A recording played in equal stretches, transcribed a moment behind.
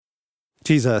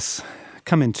Jesus,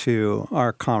 come into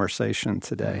our conversation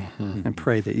today and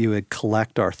pray that you would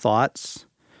collect our thoughts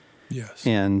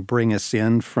and bring us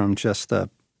in from just the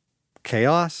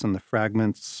chaos and the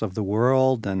fragments of the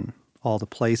world and all the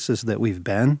places that we've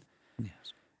been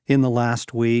in the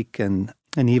last week and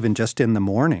even just in the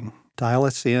morning. Dial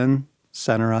us in,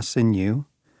 center us in you.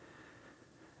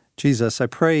 Jesus, I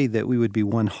pray that we would be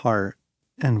one heart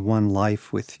and one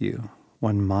life with you,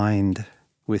 one mind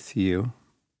with you,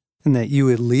 and that you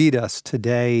would lead us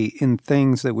today in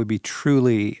things that would be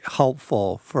truly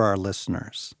helpful for our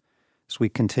listeners as we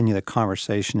continue the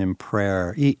conversation in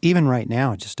prayer. Even right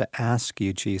now, just to ask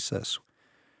you, Jesus,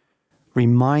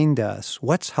 remind us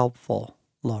what's helpful,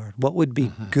 Lord. What would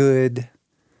be good?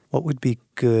 What would be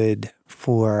good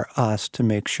for us to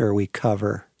make sure we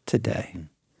cover today?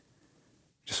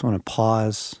 Just want to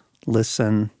pause,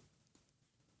 listen.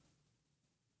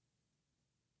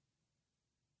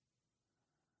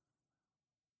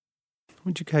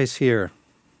 What'd you guys hear?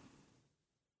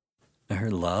 I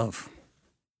heard love,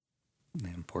 the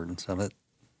importance of it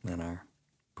in our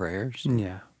prayers.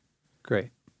 Yeah,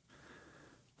 great.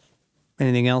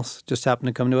 Anything else just happened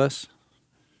to come to us?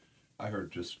 I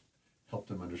heard just help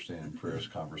them understand prayer's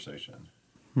conversation,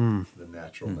 the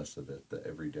naturalness of it, the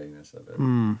everydayness of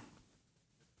it.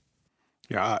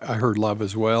 Yeah, I heard love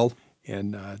as well,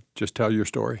 and just tell your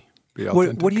story. Be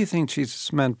authentic. What do you think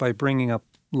Jesus meant by bringing up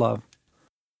love?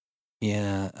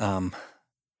 Yeah,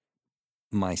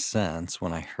 my sense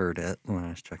when I heard it, when I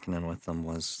was checking in with them,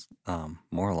 was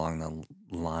more along the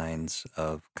lines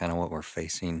of kind of what we're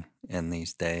facing in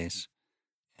these days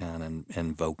and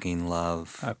invoking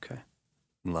love,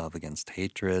 love against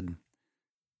hatred.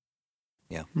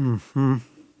 Yeah. Don't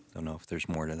know if there's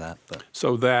more to that, but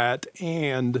So that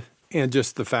and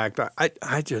just the fact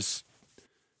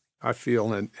I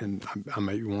feel, and I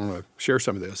may want to share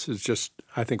some of this, is just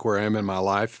I think where I am in my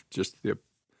life, just the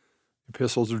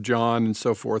epistles of John and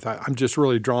so forth. I'm just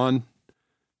really drawn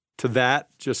to that,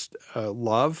 just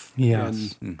love.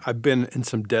 Yes. And I've been in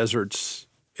some deserts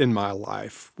in my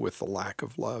life with the lack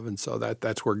of love, and so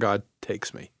that's where God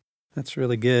takes me. That's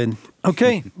really good.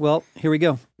 Okay, well, here we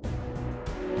go.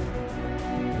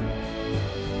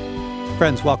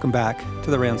 Friends, welcome back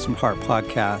to the Ransomed Heart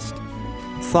Podcast.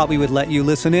 Thought we would let you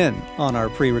listen in on our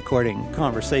pre-recording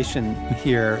conversation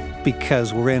here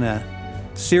because we're in a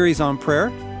series on prayer,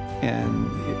 and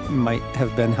it might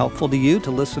have been helpful to you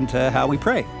to listen to how we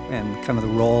pray and kind of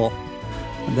the role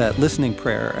that listening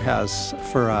prayer has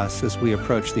for us as we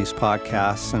approach these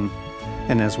podcasts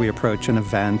and as we approach an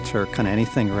event or kind of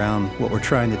anything around what we're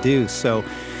trying to do. So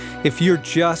if you're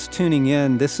just tuning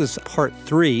in, this is part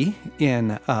 3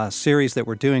 in a series that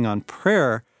we're doing on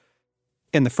prayer.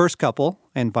 In the first couple,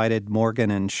 I invited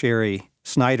Morgan and Sherry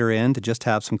Snyder in to just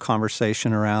have some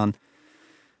conversation around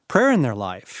prayer in their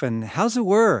life and how's it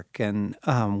work and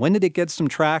when did it get some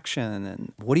traction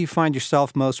and what do you find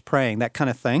yourself most praying, that kind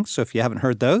of thing. So if you haven't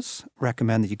heard those,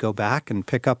 recommend that you go back and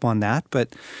pick up on that.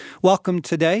 But welcome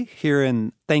today here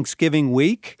in Thanksgiving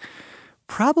week.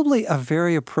 Probably a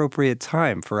very appropriate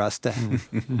time for us to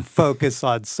focus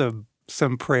on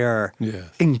some prayer,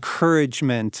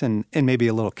 encouragement, and maybe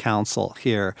a little counsel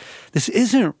here. This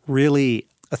isn't really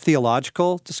a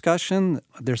theological discussion.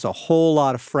 There's a whole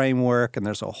lot of framework and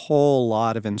there's a whole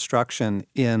lot of instruction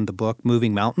in the book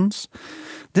Moving Mountains.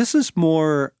 This is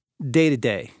more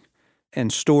day-to-day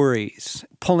and stories,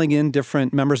 pulling in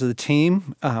different members of the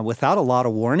team without a lot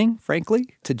of warning,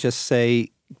 frankly, to just say,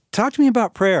 talk to me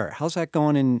about prayer. How's that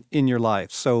going in your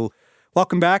life? So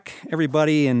welcome back,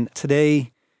 everybody. And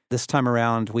today, this time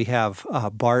around, we have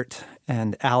Bart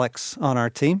and Alex on our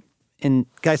team. And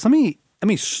guys, let me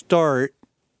start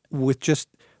with just,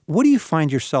 what do you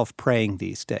find yourself praying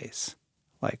these days?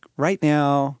 Like right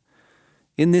now,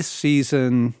 in this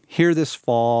season, here this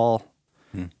fall,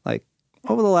 like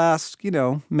over the last,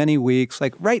 many weeks,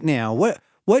 like right now,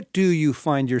 what do you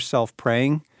find yourself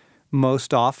praying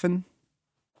most often?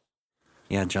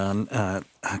 Yeah, John, a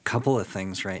couple of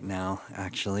things right now,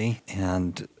 actually,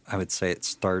 and I would say it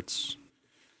starts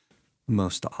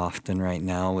most often right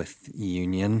now with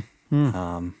union.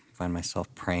 Find myself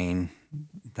praying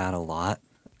that a lot,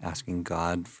 asking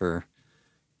God for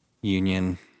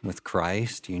union with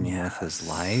Christ, union with His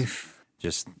life.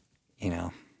 Just,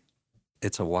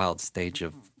 it's a wild stage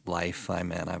of life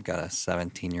I'm in. I've got a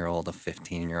 17-year-old, a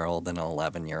 15-year-old, and an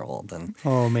 11-year-old, and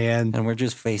oh man, and we're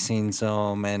just facing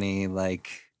so many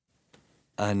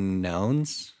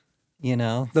unknowns.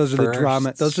 Those are the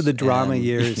drama. Those are the drama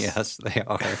years. Yes, they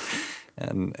are.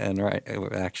 And right,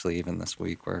 actually, even this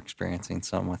week, we're experiencing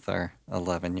some with our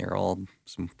 11-year-old,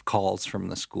 some calls from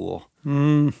the school.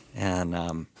 And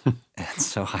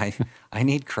so I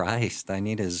need Christ. I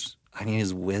need his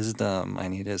wisdom. I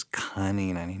need his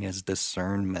cunning. I need his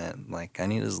discernment. Like, I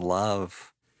need his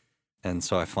love. And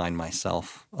so I find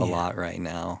myself a lot right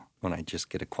now when I just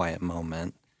get a quiet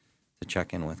moment to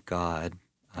check in with God.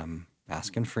 I'm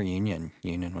asking for union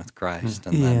with Christ.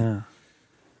 And then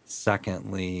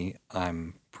secondly,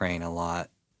 I'm praying a lot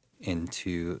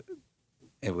into,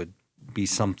 it would be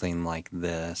something like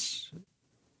this.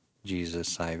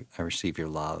 Jesus, I receive your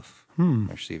love. I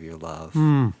receive your love.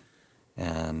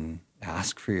 And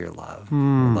ask for your love.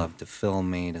 Your love to fill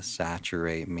me, to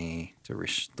saturate me, to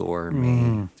restore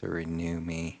me, to renew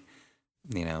me.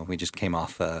 You know, we just came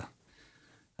off a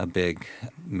big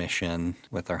mission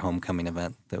with our homecoming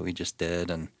event that we just did,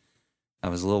 and I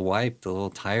was a little wiped, a little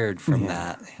tired from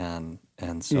that, and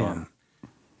so I'm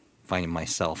finding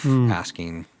myself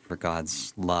asking for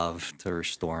God's love to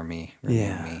restore me,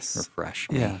 renew me,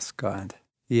 refresh me. Yes, God.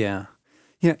 Yeah.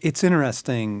 Yeah, it's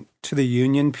interesting to the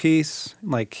union piece.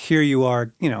 Like, here you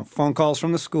are, phone calls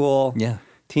from the school,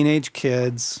 teenage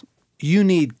kids. You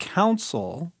need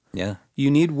counsel. Yeah.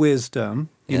 You need wisdom.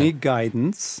 You need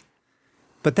guidance.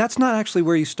 But that's not actually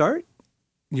where you start.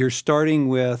 You're starting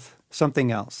with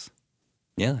something else.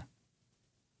 Yeah.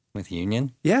 With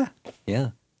union? Yeah.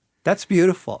 Yeah. That's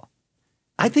beautiful.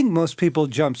 I think most people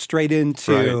jump straight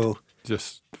into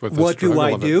just with the what do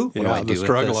I do? What do I do the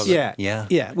struggle with of this?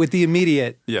 it. Yeah. With the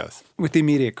immediate Yes. with the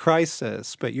immediate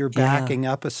crisis, but you're backing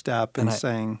up a step and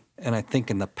saying, and I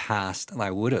think in the past, I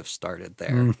would have started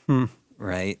there,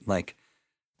 right? Like,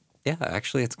 yeah,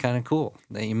 actually, it's kind of cool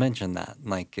that you mentioned that.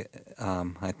 Like,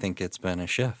 I think it's been a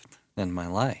shift in my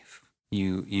life.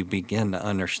 You begin to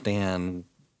understand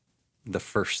the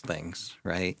first things,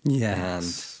 right?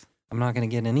 Yes. And I'm not going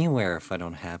to get anywhere if I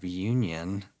don't have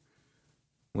union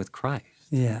with Christ.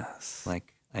 yes.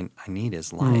 Like, I need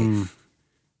his life.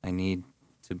 I need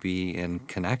to be in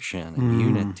connection and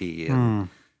unity and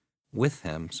with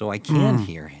him so I can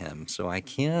hear him, so I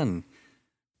can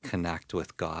connect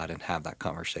with God and have that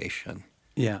conversation.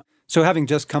 Yeah. So having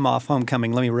just come off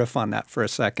homecoming, let me riff on that for a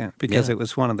second because it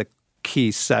was one of the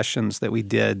key sessions that we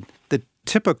did. The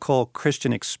typical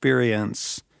Christian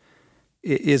experience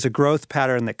is a growth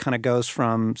pattern that kind of goes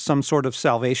from some sort of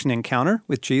salvation encounter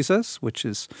with Jesus, which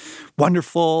is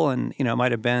wonderful, and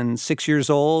might have been 6 years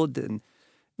old, and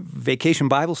vacation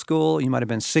Bible school. You might have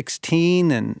been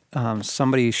 16, and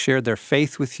somebody shared their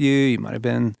faith with you. You might have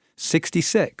been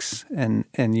 66, and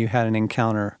you had an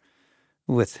encounter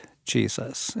with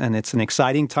Jesus, and it's an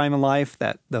exciting time in life.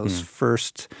 That those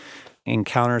first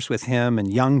encounters with Him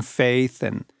and young faith,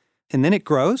 and then it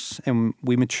grows, and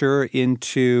we mature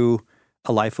into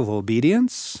a life of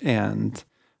obedience and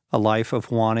a life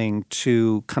of wanting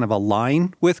to kind of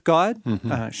align with God.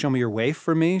 Show me your way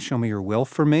for me. Show me your will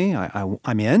for me.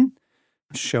 I'm in.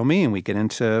 Show me. And we get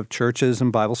into churches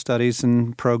and Bible studies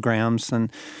and programs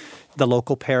and the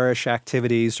local parish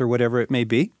activities or whatever it may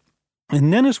be.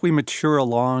 And then as we mature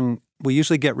along, we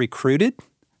usually get recruited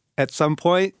at some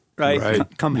point. Right?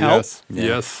 Come help.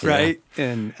 Yes. Right?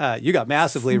 And you got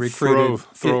massively recruited.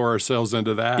 Throw ourselves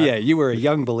into that. Yeah, you were a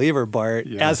young believer, Bart.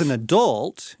 Yes. As an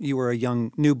adult, you were a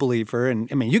young new believer. And,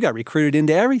 you got recruited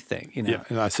into everything, Yeah,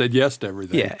 and I said yes to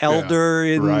everything. Yeah, elder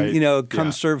and,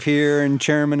 come serve here and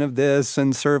chairman of this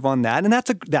and serve on that. And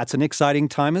that's an exciting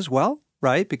time as well,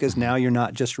 right? Because now you're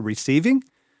not just receiving,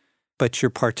 but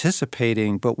you're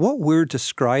participating. But what we're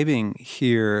describing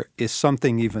here is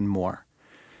something even more.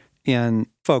 And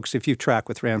folks, if you track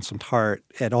with Ransomed Heart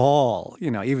at all,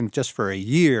 even just for a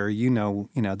year,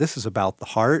 this is about the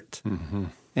heart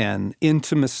and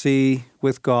intimacy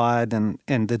with God and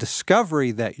the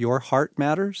discovery that your heart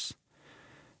matters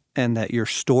and that your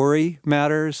story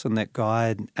matters and that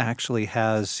God actually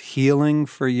has healing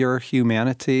for your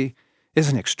humanity is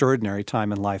an extraordinary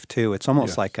time in life too. It's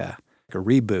almost like a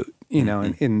reboot,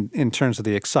 in terms of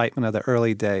the excitement of the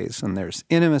early days. And there's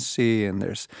intimacy and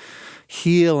there's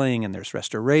healing and there's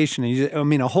restoration.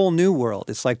 And a whole new world.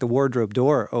 It's like the wardrobe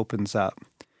door opens up.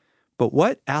 But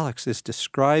what Alex is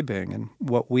describing and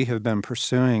what we have been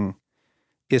pursuing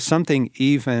is something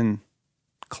even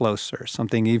closer,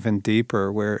 something even deeper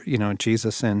where,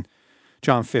 Jesus in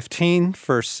John 15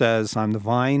 first says, I'm the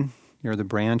vine, you're the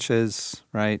branches,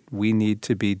 right? We need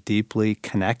to be deeply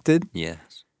connected.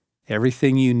 Yes.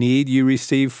 Everything you need, you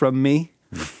receive from me,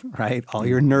 right? All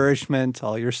your nourishment,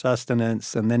 all your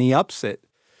sustenance. And then he ups it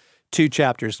 2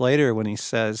 chapters later when he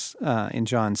says in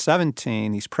John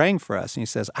 17, he's praying for us. And he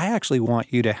says, I actually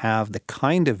want you to have the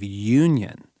kind of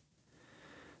union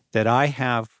that I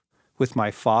have with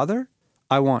my Father,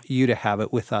 I want you to have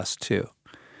it with us too.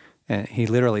 And he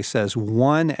literally says,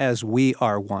 one as we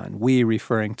are one. We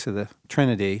referring to the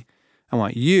Trinity. I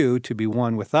want you to be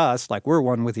one with us like we're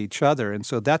one with each other. And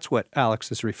so that's what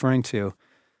Alex is referring to,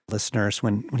 listeners,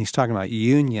 when he's talking about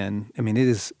union. I mean, it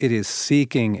is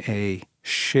seeking a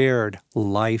shared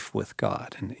life with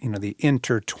God and, the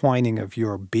intertwining of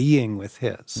your being with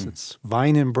his. It's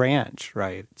vine and branch,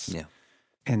 right?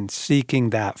 And seeking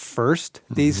that first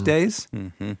these days,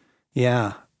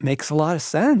 makes a lot of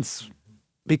sense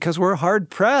because we're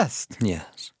hard-pressed.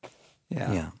 Yes.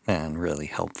 Yeah. And really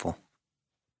helpful.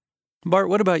 Bart,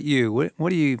 what about you? What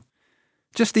do you,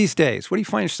 just these days, what do you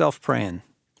find yourself praying?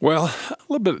 Well, a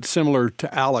little bit similar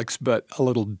to Alex, but a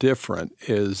little different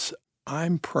is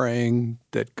I'm praying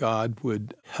that God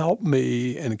would help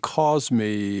me and cause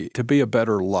me to be a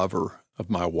better lover of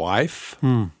my wife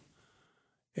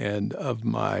and of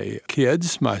my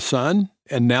kids, my son,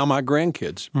 and now my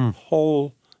grandkids.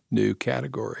 Whole new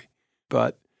category.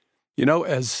 But,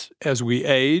 as we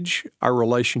age, our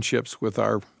relationships with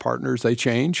our partners, they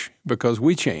change because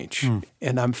we change.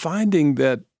 And I'm finding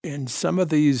that in some of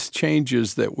these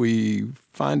changes that we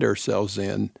find ourselves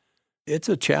in, it's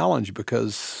a challenge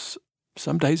because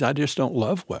some days I just don't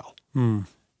love well.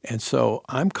 And so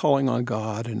I'm calling on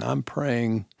God and I'm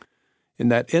praying in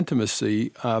that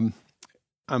intimacy.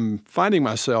 I'm finding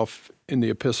myself in the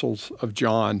epistles of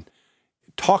John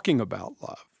talking about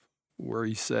love, where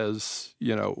he says,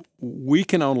 we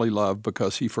can only love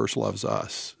because he first loves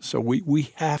us. So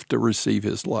we have to receive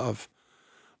his love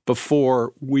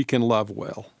before we can love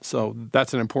well. So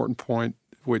that's an important point,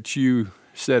 which you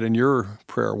said in your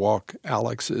prayer walk,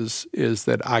 Alex, is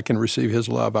that I can receive his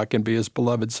love. I can be his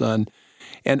beloved son.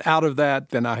 And out of that,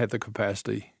 then I have the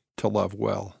capacity to love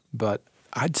well. But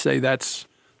I'd say that's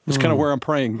kind of where I'm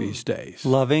praying these days.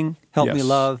 Loving, help me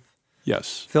love.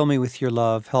 Yes. Fill me with your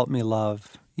love, help me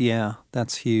love. Yeah,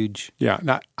 that's huge. Yeah,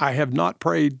 now, I have not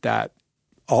prayed that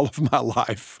all of my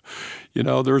life.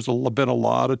 There's been a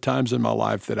lot of times in my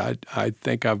life that I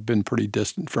think I've been pretty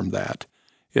distant from that.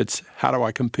 It's how do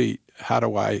I compete? How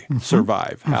do I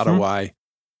survive? How do I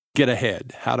get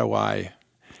ahead? How do I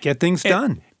get things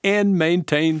done? And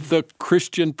maintain the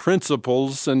Christian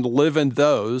principles and live in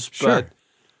those. Sure.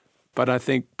 But I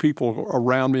think people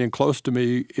around me and close to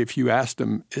me, if you asked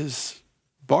them, is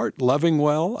Bart loving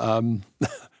well?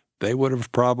 They would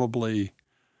have probably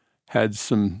had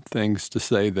some things to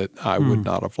say that I would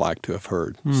not have liked to have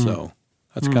heard. So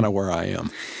that's kind of where I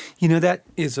am. That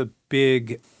is a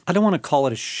big, I don't want to call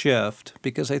it a shift,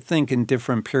 because I think in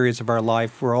different periods of our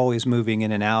life, we're always moving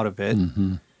in and out of it,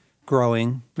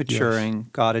 growing, maturing,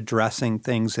 God addressing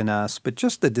things in us. But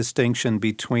just the distinction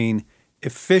between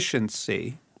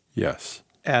efficiency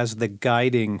as the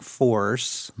guiding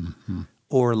force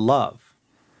or love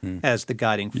as the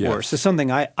guiding force is something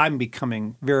I'm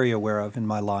becoming very aware of in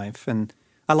my life. And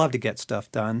I love to get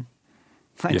stuff done.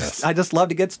 I just love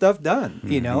to get stuff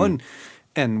done,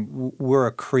 and we're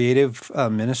a creative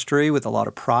ministry with a lot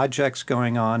of projects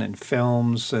going on and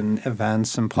films and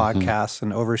events and podcasts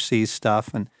and overseas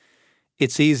stuff. And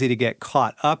it's easy to get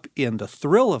caught up in the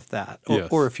thrill of that.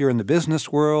 Or if you're in the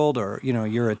business world or,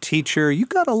 you're a teacher, you've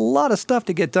got a lot of stuff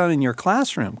to get done in your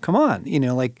classroom. Come on,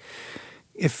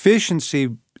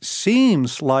 efficiency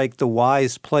seems like the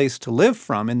wise place to live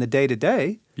from in the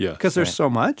day-to-day because there's so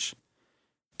much.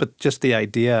 But just the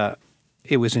idea,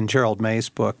 it was in Gerald May's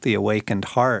book, The Awakened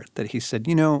Heart, that he said,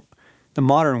 the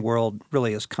modern world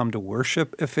really has come to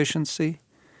worship efficiency.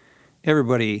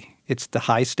 Everybody, it's the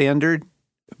high standard,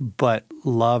 but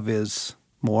love is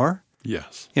more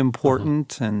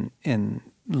important and in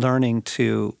learning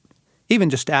to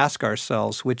even just ask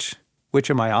ourselves, which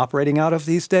am I operating out of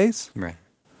these days? Right.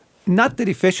 Not that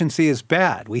efficiency is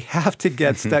bad. We have to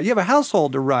get stuff. You have a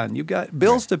household to run. You've got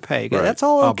bills to pay. Right. That's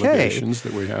all okay. Obligations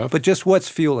that we have. But just what's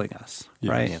fueling us,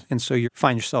 right? Yeah. And so you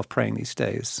find yourself praying these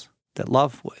days that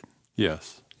love would.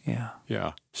 Yes. Yeah.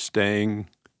 Yeah. Staying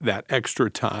that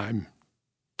extra time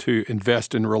to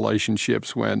invest in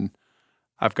relationships when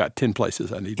I've got 10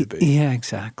 places I need to be. Yeah,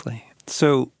 exactly.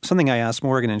 So something I asked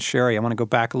Morgan and Sherry, I want to go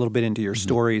back a little bit into your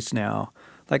stories now.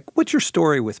 Like, what's your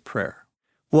story with prayer?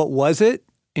 What was it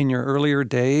in your earlier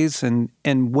days, and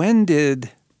when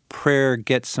did prayer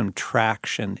get some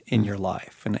traction in your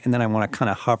life? And then I want to kind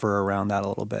of hover around that a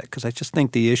little bit, because I just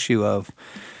think the issue of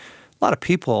a lot of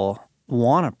people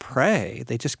want to pray.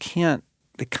 They just can't,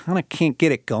 they kind of can't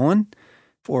get it going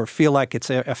or feel like it's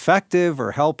effective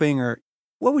or helping. Or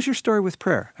what was your story with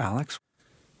prayer, Alex?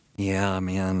 Yeah,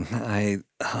 man, I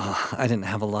didn't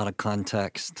have a lot of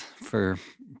context for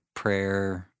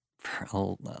prayer for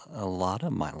a lot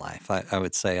of my life. I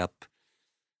would say up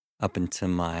up into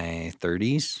my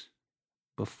 30s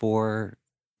before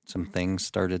some things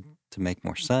started to make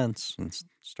more sense and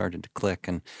started to click.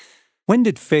 And when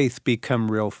did faith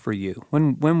become real for you?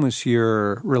 When was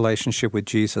your relationship with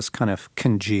Jesus kind of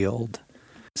congealed?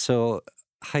 so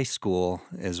high school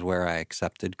is where I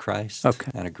accepted Christ.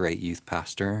 Okay. I had a great youth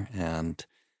pastor, and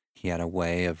he had a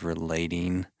way of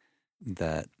relating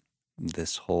that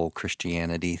this whole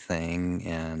Christianity thing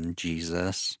and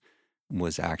Jesus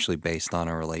was actually based on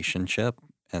a relationship.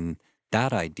 And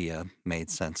that idea made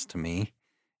sense to me.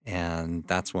 And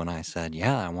that's when I said,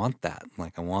 yeah, I want that.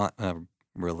 Like, I want a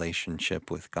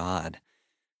relationship with God.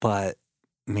 But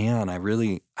man,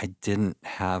 I didn't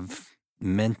have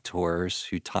mentors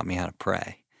who taught me how to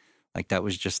pray. Like, that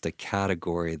was just a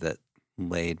category that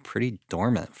laid pretty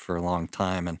dormant for a long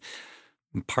time. And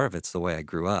part of it's the way I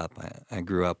grew up. I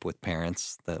grew up with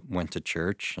parents that went to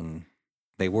church, and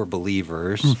they were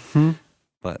believers. Mm-hmm.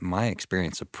 But my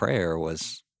experience of prayer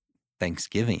was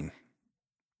Thanksgiving,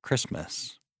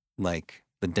 Christmas, like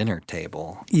the dinner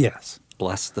table, Yes.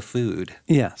 bless the food,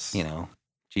 Yes.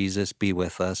 Jesus be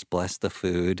with us, bless the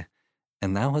food.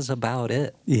 And that was about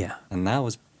it. Yeah. And that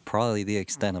was probably the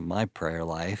extent of my prayer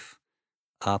life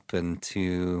up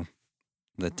into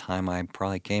the time I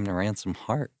probably came to Ransom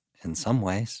Heart in some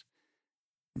ways.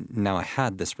 Now, I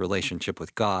had this relationship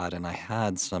with God, and I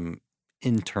had some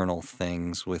internal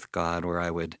things with God where I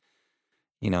would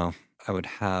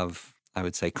have, I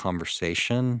would say,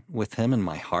 conversation with him in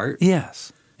my heart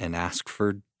Yes. and ask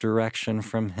for direction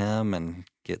from him and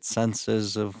get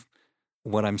senses of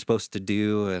what I'm supposed to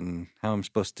do and how I'm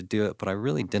supposed to do it. But I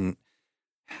really didn't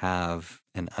have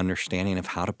an understanding of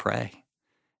how to pray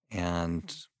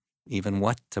and even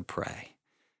what to pray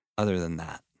other than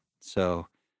that. So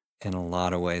in a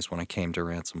lot of ways, when I came to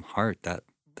Ransom Heart, that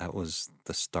was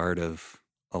the start of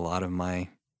a lot of my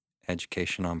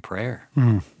education on prayer,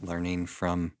 learning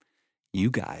from you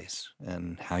guys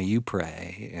and how you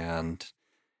pray and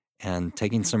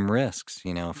taking some risks.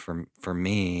 For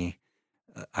me,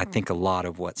 I think a lot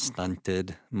of what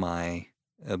stunted my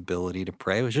ability to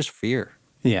pray was just fear.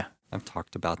 Yeah. I've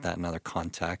talked about that in other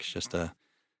contexts, just a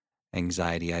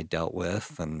anxiety I dealt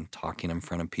with, and talking in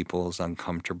front of people is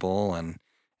uncomfortable, and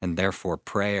therefore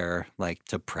prayer, like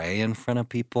to pray in front of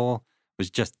people, was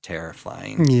just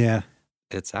terrifying. Yeah.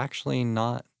 It's actually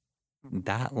not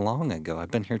that long ago.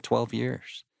 I've been here 12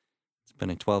 years. It's been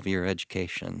a 12-year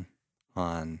education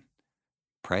on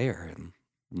prayer and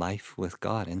life with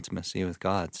God, intimacy with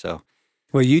God. So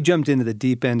Well, you jumped into the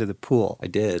deep end of the pool. I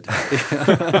did.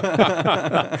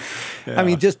 I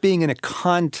mean, just being in a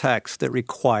context that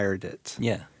required it,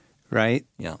 Yeah. right?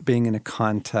 Yeah. Being in a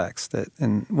context that,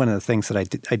 and one of the things that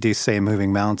I do say in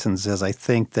Moving Mountains is I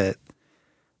think that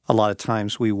a lot of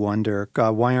times we wonder,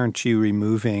 God, why aren't you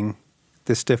removing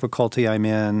this difficulty I'm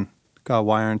in? God,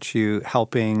 why aren't you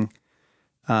helping?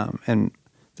 And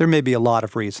there may be a lot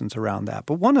of reasons around that,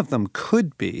 but one of them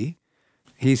could be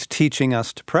he's teaching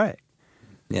us to pray.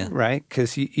 Yeah. Right?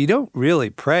 Because you don't really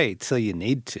pray till you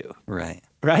need to, Right.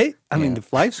 right? I mean, Yeah.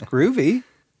 if life's groovy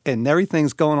and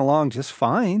everything's going along just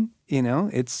fine,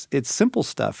 it's simple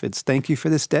stuff. It's thank you for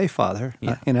this day, Father,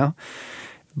 Yeah.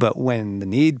 But when the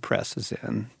need presses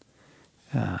in,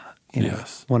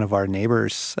 Yes. one of our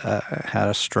neighbors had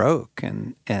a stroke,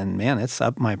 and man, it's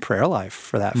up my prayer life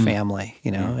for that family,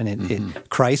 and it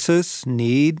crisis,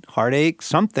 need, heartache,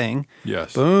 something.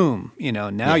 Yes. Boom,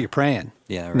 now you're praying.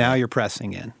 Yeah, right. Now you're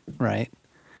pressing in, right?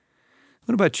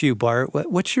 What about you, Bart?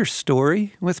 What's your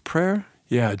story with prayer?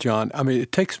 Yeah, John. I mean,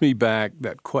 it takes me back,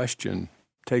 that question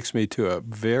takes me to a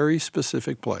very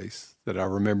specific place that I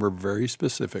remember very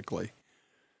specifically.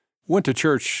 Went to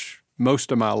church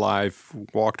most of my life,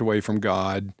 walked away from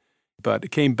God, but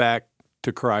came back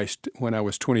to Christ when I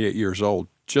was 28 years old,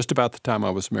 just about the time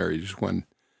I was married, is when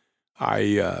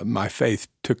my faith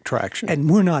took traction. And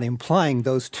we're not implying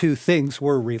those two things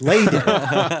were related,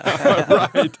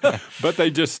 Right. But they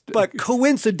just... but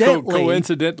coincidentally.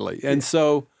 Coincidentally. And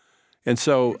so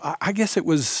I guess it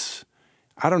was,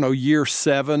 I don't know, year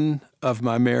 7 of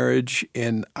my marriage.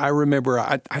 And I remember,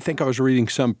 I think I was reading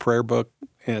some prayer book,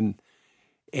 and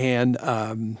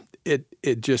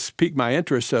it just piqued my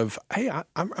interest of, hey,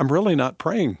 I'm really not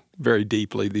praying very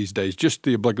deeply these days, just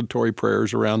the obligatory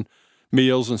prayers around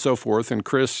meals and so forth. And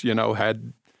Chris,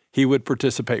 he would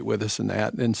participate with us in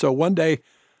that. And so one day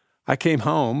I came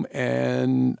home,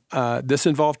 and this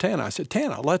involved Tana. I said,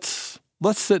 Tana, let's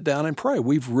sit down and pray.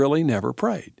 We've really never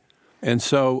prayed. And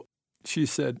so she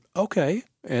said, okay.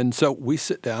 And so we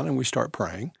sit down and we start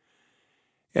praying.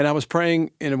 And I was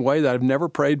praying in a way that I've never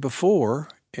prayed before.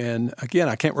 And again,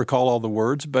 I can't recall all the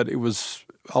words, but it was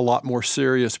a lot more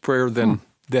serious prayer than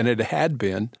it had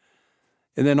been.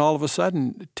 And then all of a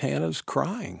sudden, Tana's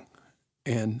crying.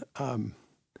 And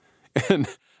and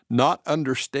not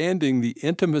understanding the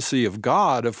intimacy of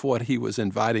God, of what he was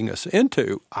inviting us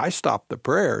into, I stopped the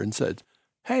prayer and said,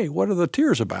 hey, what are the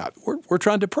tears about? We're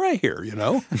trying to pray here, you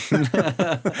know?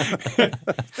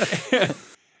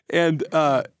 And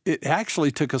it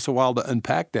actually took us a while to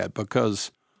unpack that,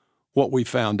 because what we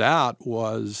found out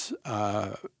was,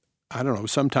 I don't know,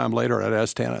 sometime later I'd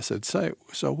asked Tana, I said, so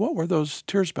what were those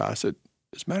tears about? I said,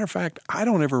 as a matter of fact, I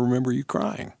don't ever remember you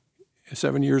crying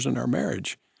 7 years in our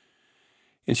marriage.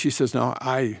 And she says, no,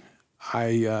 I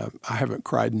haven't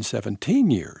cried in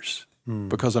 17 years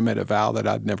because I made a vow that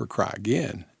I'd never cry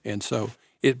again. And so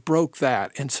it broke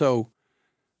that. And so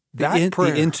that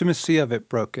prayer, the intimacy of it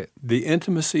broke it. The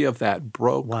intimacy of that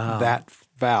broke that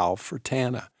vow for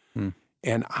Tana.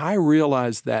 And I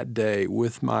realized that day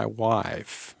with my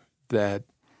wife that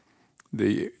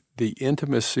the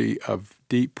intimacy of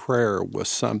deep prayer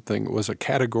was a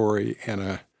category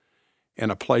and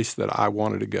a place that I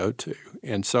wanted to go to.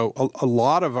 And so a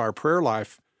lot of our prayer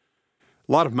life,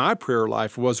 a lot of my prayer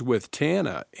life was with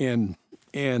Tana, and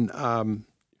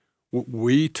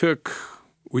we took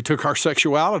our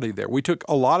sexuality there. We took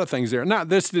a lot of things there. Now,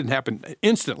 this didn't happen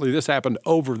instantly. This happened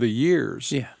over the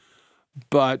years. Yeah.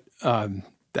 But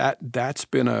that's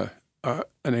been an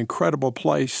incredible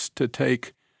place to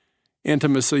take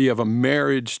intimacy of a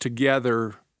marriage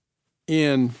together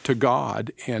into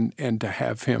God and to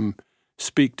have him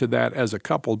speak to that as a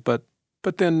couple. But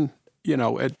then, you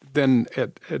know,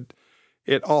 it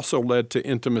also led to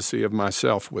intimacy of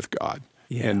myself with God.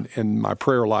 Yeah. And my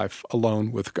prayer life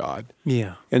alone with God.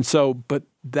 Yeah. And so, but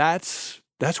that's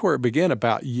where it began,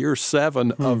 about year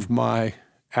 7 of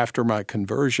after my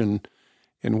conversion,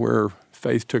 and where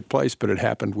faith took place, but it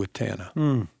happened with Tana.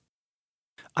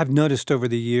 I've noticed over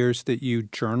the years that you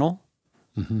journal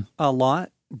a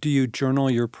lot. Do you journal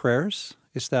your prayers?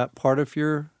 Is that part of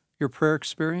your prayer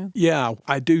experience? Yeah,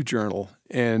 I do journal.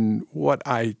 And what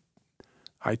I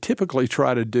typically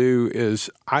try to do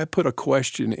is I put a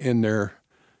question in there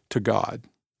to God.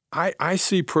 I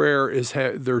see prayer as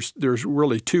there's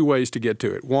really 2 ways to get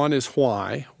to it. One is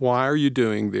why. Why are you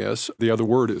doing this? The other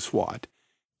word is what.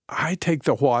 I take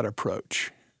the what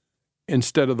approach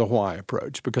instead of the why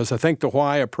approach, because I think the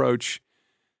why approach,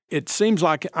 it seems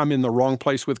like I'm in the wrong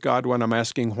place with God when I'm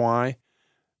asking why,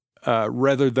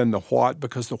 rather than the what,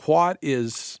 because the what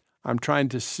is I'm trying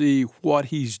to see what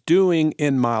he's doing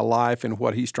in my life and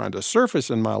what he's trying to surface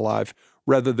in my life,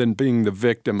 rather than being the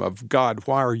victim of, God,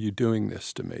 why are you doing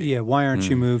this to me? Yeah, why aren't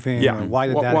you moving? Yeah. Or why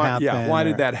did that happen? Yeah, why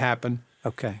did that happen?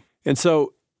 Okay. And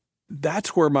so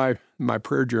that's where my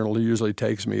prayer journal usually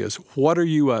takes me, is what are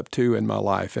you up to in my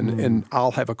life? And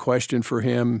I'll have a question for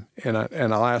him, and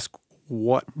I'll ask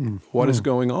what is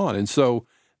going on. And so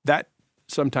that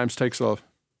sometimes takes a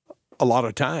lot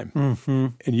of time,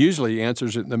 and usually he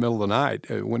answers it in the middle of the night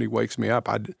when he wakes me up.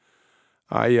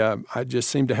 I just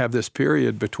seem to have this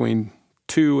period between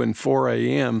 2 and 4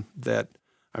 a.m. that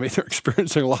I'm either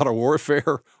experiencing a lot of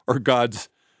warfare or God's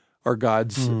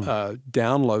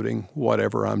downloading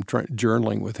whatever I'm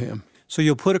journaling with him. So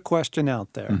you'll put a question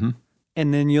out there,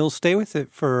 and then you'll stay with it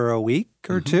for a week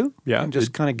or 2? Yeah. And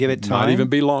just kind of give it time? Might even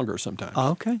be longer sometimes.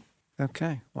 Oh,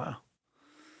 okay. Wow.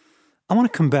 I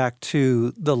want to come back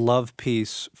to the love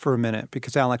piece for a minute,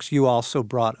 because, Alex, you also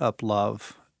brought up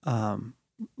love,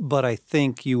 but I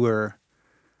think you were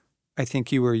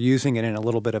using it in a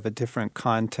little bit of a different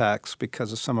context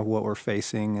because of some of what we're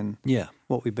facing and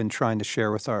what we've been trying to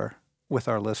share with our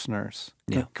listeners.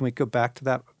 Yeah. Can we go back to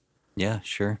that? Yeah,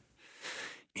 sure.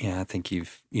 Yeah, I think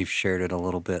you've shared it a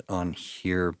little bit on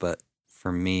here, but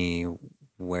for me,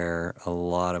 where a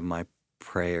lot of my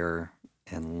prayer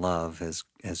and love has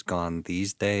gone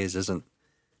these days isn't,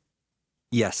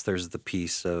 yes, there's the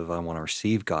piece of I want to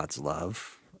receive God's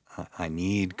love. I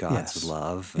need God's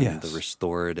love and the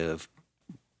restorative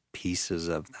pieces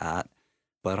of that.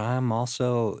 But I'm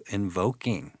also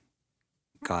invoking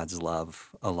God's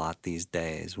love a lot these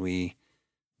days. We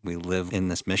live in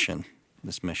this mission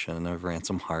of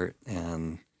Ransom Heart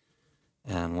and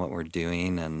what we're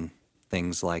doing, and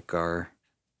things like our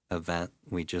event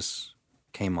we just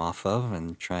came off of,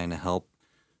 and trying to help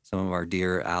some of our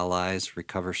dear allies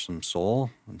recover some soul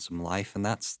and some life, and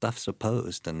that stuff's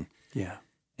opposed.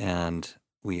 And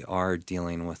we are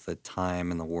dealing with a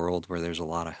time in the world where there's a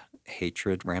lot of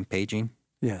hatred rampaging.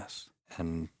 Yes.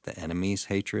 And the enemy's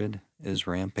hatred is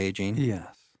rampaging.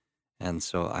 Yes. And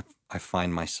so I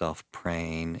find myself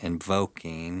praying,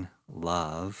 invoking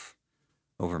love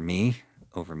over me,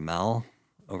 over Mel,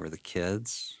 over the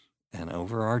kids, and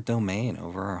over our domain,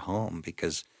 over our home,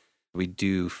 because we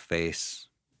do face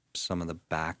some of the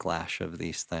backlash of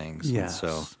these things. Yes.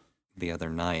 And so the other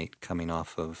night, coming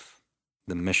off of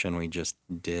the mission we just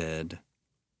did,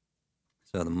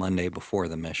 so the Monday before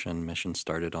the mission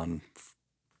started on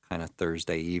kind of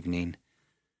Thursday evening.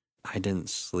 I didn't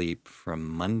sleep from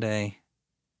Monday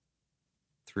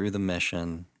through the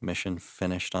mission. Mission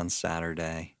finished on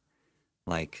Saturday.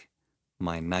 Like,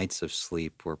 my nights of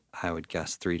sleep were, I would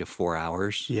guess, 3 to 4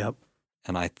 hours. Yep.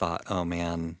 And I thought, oh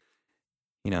man,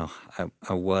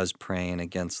 I was praying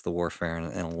against the warfare,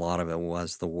 and a lot of it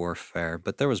was the warfare.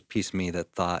 But there was a piece of me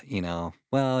that thought,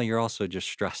 well, you're also just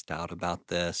stressed out about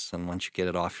this, and once you get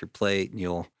it off your plate,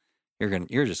 you're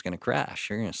just gonna crash.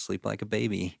 You're gonna sleep like a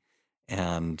baby.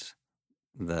 And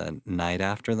the night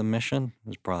after the mission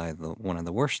was probably one of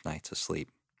the worst nights of sleep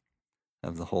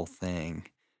of the whole thing.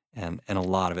 And a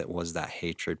lot of it was that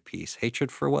hatred piece,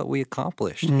 hatred for what we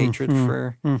accomplished, hatred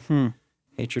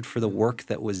for the work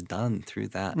that was done through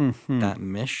that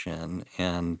mission,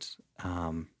 and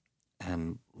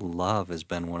love has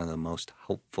been one of the most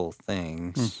helpful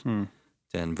things to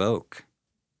invoke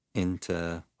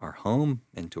into our home,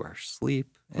 into our sleep,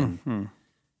 and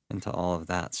into all of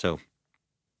that. So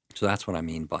that's what I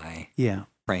mean by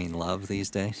praying love these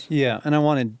days. Yeah, and I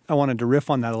wanted to riff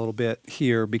on that a little bit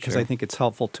here because I think it's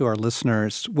helpful to our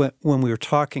listeners. When we were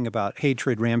talking about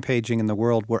hatred rampaging in the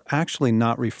world, we're actually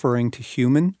not referring to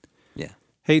human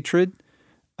hatred.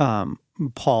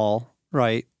 Paul,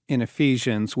 right, in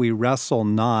Ephesians, we wrestle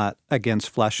not against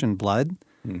flesh and blood.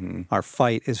 Our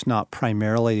fight is not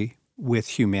primarily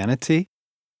with humanity,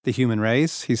 the human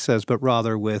race, he says, but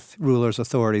rather with rulers,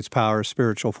 authorities, powers,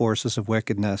 spiritual forces of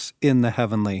wickedness in the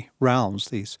heavenly realms,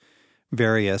 these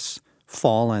various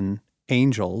fallen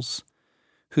angels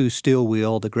who still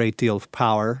wield a great deal of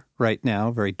power right now,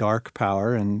 very dark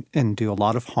power, and do a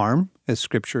lot of harm, as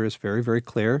Scripture is very, very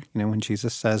clear. When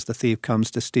Jesus says the thief comes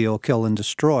to steal, kill, and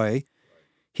destroy,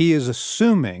 he is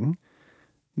assuming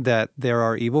that there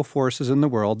are evil forces in the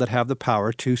world that have the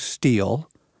power to steal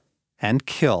and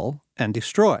kill and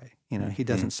destroy. He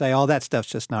doesn't say, oh, that stuff's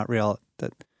just not real.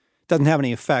 That doesn't have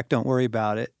any effect. Don't worry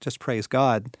about it. Just praise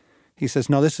God. He says,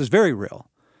 no, this is very real.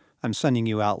 I'm sending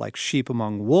you out like sheep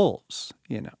among wolves,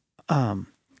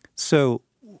 So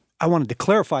I wanted to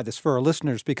clarify this for our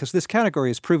listeners because this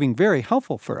category is proving very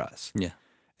helpful for us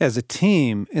as a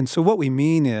team. And so what we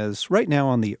mean is right now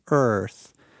on the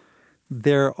earth,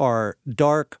 there are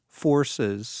dark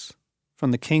forces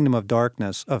from the kingdom of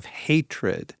darkness, of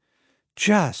hatred,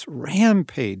 just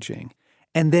rampaging.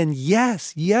 And then,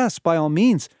 yes, by all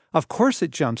means, of course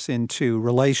it jumps into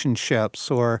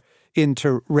relationships or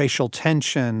into racial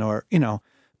tension or,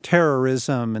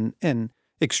 terrorism and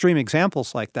extreme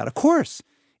examples like that. Of course,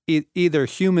 either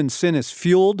human sin is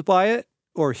fueled by it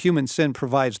or human sin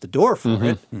provides the door for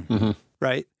it,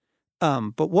 right?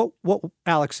 But what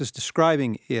Alex is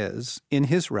describing is, in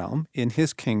his realm, in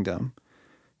his kingdom,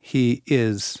 he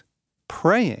is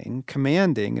praying,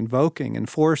 commanding, invoking,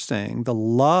 enforcing the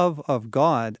love of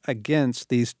God against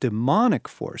these demonic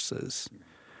forces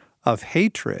of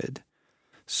hatred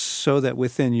so that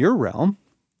within your realm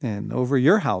and over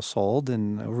your household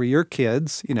and over your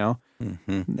kids,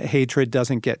 hatred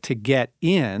doesn't get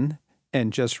in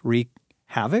and just wreak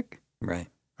havoc. Right?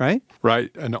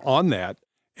 Right. And on that,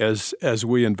 as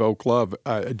we invoke love,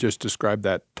 I just described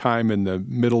that time in the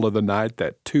middle of the night,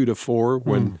 that 2 to 4,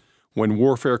 when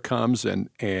warfare comes, and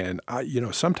I,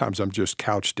 sometimes I'm just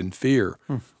couched in fear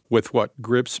with what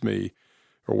grips me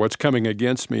or what's coming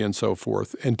against me and so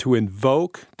forth. And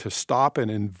to stop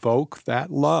and invoke that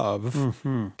love,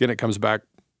 again, it comes back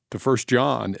to 1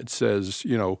 John. It says,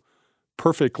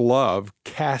 perfect love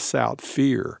casts out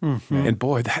fear. And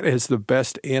boy, that is the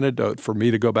best antidote for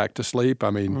me to go back to sleep. I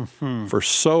mean, for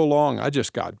so long, I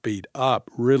just got beat up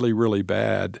really, really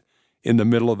bad in the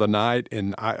middle of the night,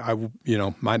 and I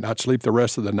might not sleep the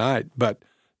rest of the night. But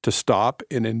to stop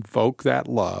and invoke that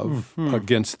love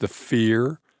against the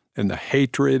fear and the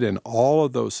hatred and all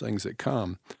of those things that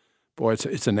come, boy,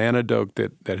 it's an antidote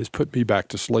that has put me back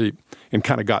to sleep and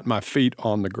kind of got my feet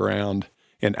on the ground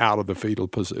and out of the fetal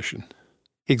position.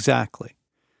 Exactly.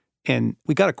 And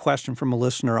we got a question from a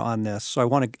listener on this, so I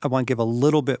want to give a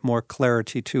little bit more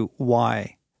clarity to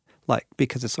why.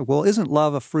 Because it's like, well, isn't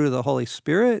love a fruit of the Holy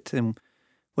Spirit? And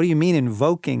what do you mean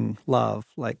invoking love?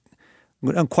 I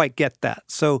don't quite get that.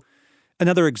 So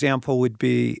another example would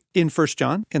be in 1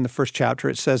 John, in the first chapter,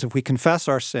 it says, if we confess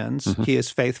our sins, he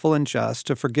is faithful and just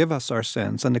to forgive us our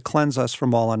sins and to cleanse us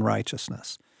from all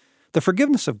unrighteousness. The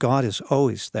forgiveness of God is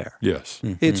always there. Yes.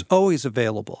 It's always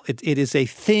available. It is a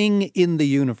thing in the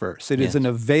universe. It is an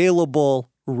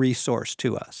available resource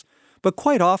to us. But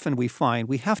quite often we find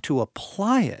we have to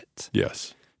apply it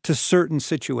to certain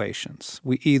situations.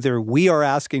 We are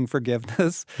asking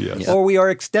forgiveness Yes. or we are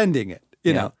extending it,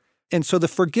 you know. And so the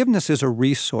forgiveness is a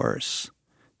resource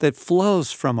that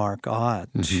flows from our God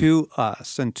to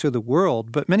us and to the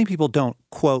world. But many people don't,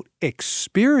 quote,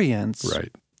 experience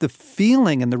the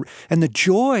feeling and the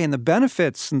joy and the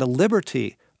benefits and the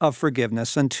liberty of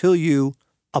forgiveness until you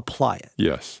apply it.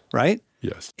 Yes. Right?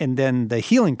 Yes. And then the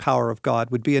healing power of God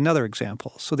would be another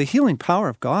example. So the healing power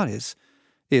of God is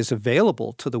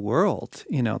available to the world.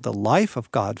 You know, the life of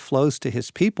God flows to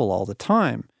his people all the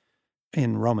time.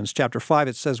 In Romans chapter 5,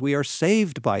 it says we are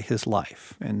saved by his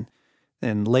life.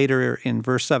 And later in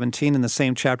verse 17 in the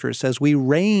same chapter, it says we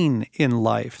reign in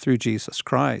life through Jesus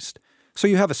Christ. So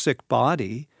you have a sick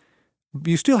body.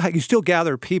 You still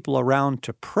gather people around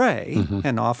to pray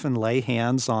and often lay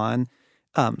hands on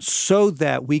so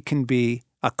that we can be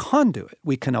a conduit.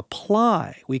 We can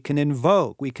apply, we can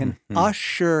invoke, we can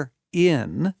usher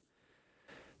in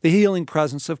the healing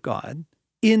presence of God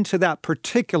into that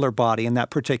particular body and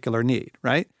that particular need,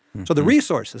 right? So the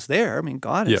resource is there. I mean,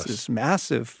 God is this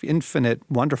massive, infinite,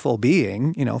 wonderful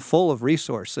being, you know, full of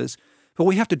resources, but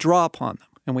we have to draw upon them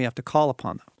and we have to call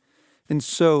upon them. And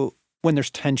so when there's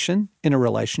tension in a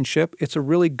relationship, it's a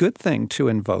really good thing to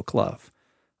invoke love.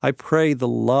 I pray the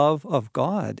love of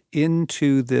God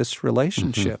into this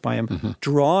relationship. I am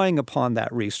drawing upon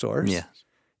that resource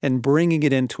and bringing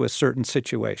it into a certain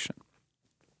situation.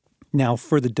 Now,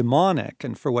 for the demonic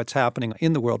and for what's happening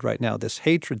in the world right now, this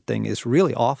hatred thing is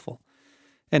really awful.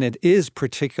 And it is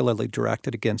particularly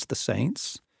directed against the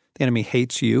saints. The enemy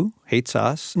hates you, hates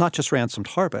us, not just Ransomed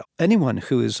Heart, but anyone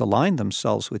who has aligned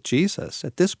themselves with Jesus.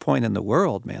 At this point in the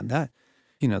world, man,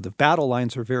 the battle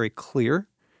lines are very clear.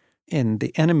 And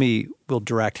the enemy will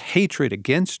direct hatred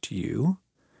against you.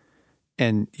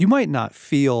 And you might not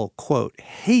feel, quote,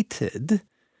 hated.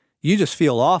 You just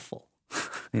feel awful.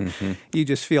 You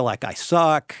just feel like I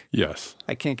suck. Yes.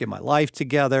 I can't get my life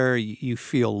together. You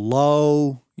feel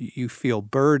low. You feel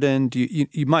burdened.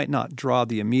 You might not draw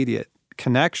the immediate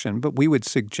connection, but we would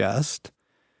suggest,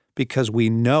 because we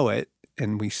know it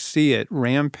and we see it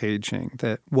rampaging,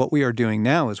 that what we are doing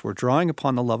now is we're drawing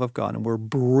upon the love of God and we're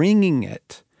bringing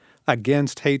it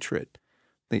against hatred.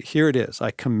 Here it is.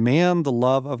 I command the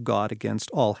love of God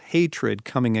against all hatred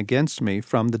coming against me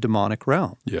from the demonic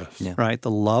realm. Yes. Yeah. Right?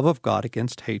 The love of God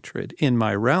against hatred in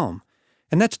my realm.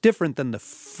 And that's different than the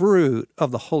fruit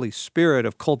of the Holy Spirit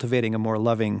of cultivating a more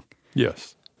loving,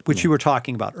 which you were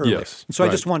talking about earlier. Yes. And so I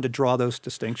just wanted to draw those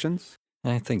distinctions.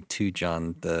 And I think too,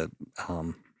 John,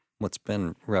 what's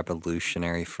been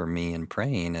revolutionary for me in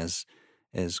praying is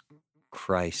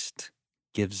Christ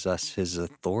gives us his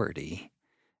authority,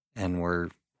 and we're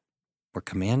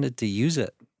commanded to use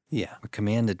it. Yeah. We're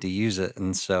commanded to use it.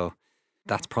 And so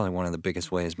that's probably one of the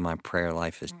biggest ways my prayer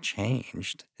life has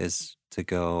changed, is to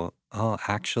go, oh,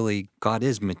 actually, God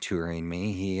is maturing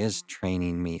me. He is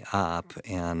training me up,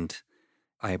 and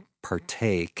I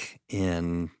partake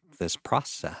in this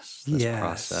process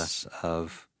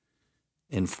of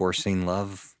enforcing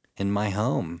love in my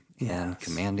home and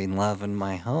commanding love in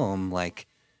my home. Like,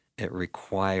 it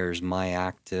requires my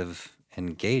active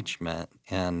engagement.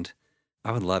 And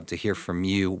I would love to hear from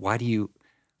you. Why do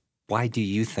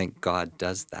you think God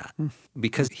does that?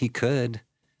 Because he could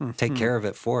take care of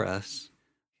it for us.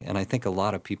 And I think a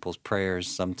lot of people's prayers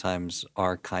sometimes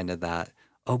are kind of that,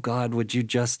 oh God, would you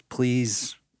just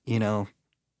please,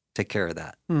 take care of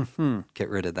that. Get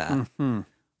rid of that.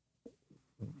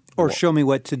 Or show me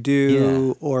what to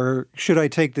do, or should I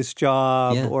take this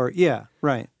job, or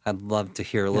right. I'd love to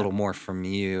hear a little more from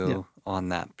you on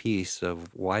that piece of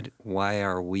why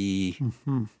are we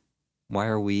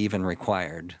even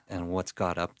required, and what's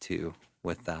God up to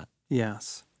with that?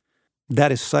 Yes.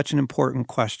 That is such an important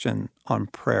question on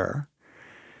prayer.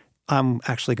 I'm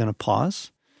actually going to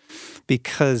pause,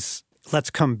 because let's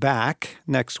come back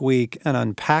next week and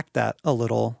unpack that a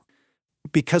little,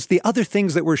 because the other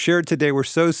things that were shared today were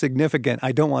so significant.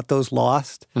 I don't want those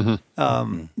lost.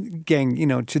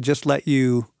 Gang, to just let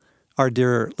you, our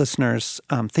dear listeners,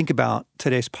 think about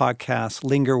today's podcast,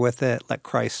 linger with it, let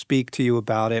Christ speak to you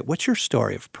about it. What's your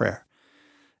story of prayer?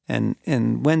 And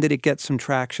when did it get some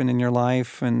traction in your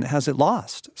life? And has it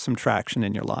lost some traction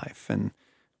in your life? And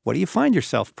what do you find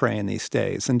yourself praying these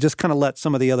days? And just kind of let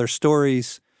some of the other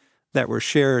stories that were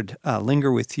shared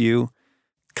linger with you.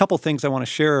 A couple things I want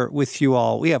to share with you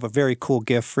all. We have a very cool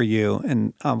gift for you,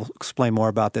 and I'll explain more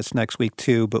about this next week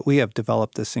too, but we have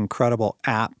developed this incredible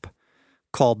app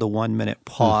called the 1 Minute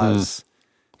Pause.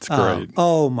 It's great.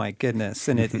 Oh, my goodness.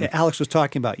 And Alex was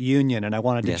talking about Union, and I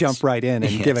wanted to Yes. jump right in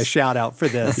and give a shout out for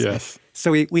this. Yes.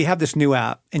 So we have this new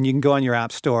app, and you can go on your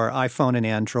app store, iPhone and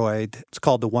Android. It's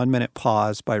called the 1 Minute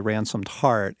Pause by Ransomed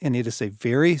Heart, and it is a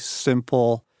very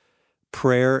simple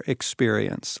prayer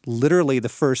experience. Literally, the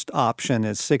first option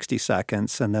is 60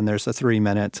 seconds, and then there's a 3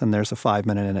 minutes, and there's a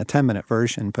 5-minute and a 10-minute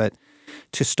version. But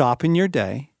to stop in your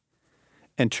day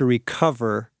and to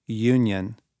recover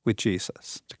union with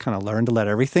Jesus, to kind of learn to let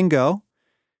everything go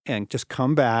and just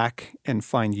come back and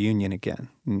find union again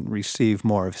and receive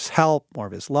more of his help, more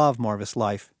of his love, more of his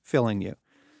life filling you.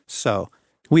 So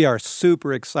we are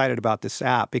super excited about this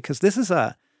app because this is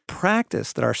a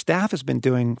practice that our staff has been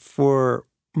doing for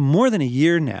more than a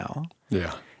year now.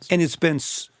 Yeah. And it's been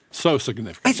So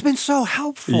significant. it's been so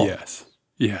helpful. Yes.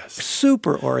 Yes.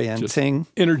 Super Just orienting.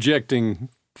 interjecting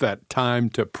that time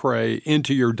to pray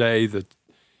into your day that,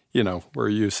 where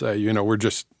you say, we're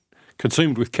just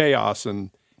consumed with chaos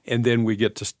and then we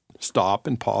get to stop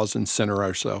and pause and center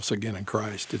ourselves again in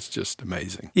Christ. It's just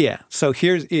amazing. Yeah. So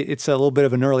it's a little bit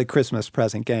of an early Christmas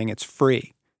present, gang. It's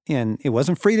free. And it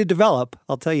wasn't free to develop,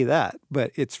 I'll tell you that,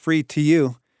 but it's free to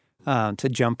you to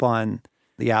jump on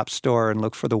the App Store and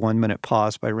look for the 1 Minute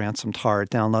Pause by Ransomed Heart,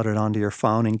 download it onto your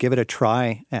phone and give it a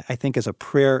try. I think as a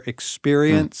prayer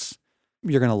experience,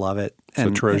 you're going to love it. It's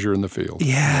a treasure in the field.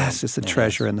 Yes, it's a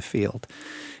treasure in the field.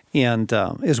 And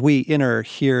as we enter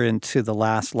here into the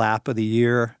last lap of the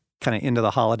year, kind of into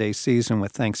the holiday season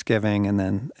with Thanksgiving, and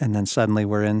then suddenly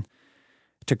we're in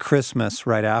to Christmas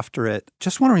right after it.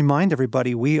 Just want to remind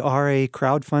everybody, we are a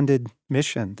crowd-funded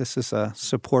mission. This is a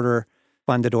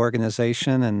supporter-funded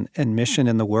organization and mission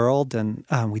in the world, and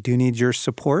we do need your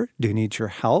support, do need your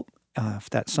help. If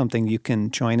that's something you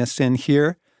can join us in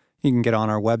here, you can get on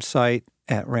our website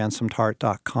at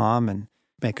ransomedheart.com and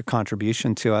make a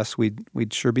contribution to us. We'd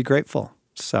sure be grateful.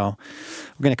 So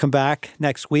we're going to come back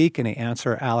next week and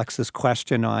answer Alex's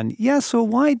question on, so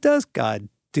why does God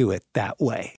do it that way?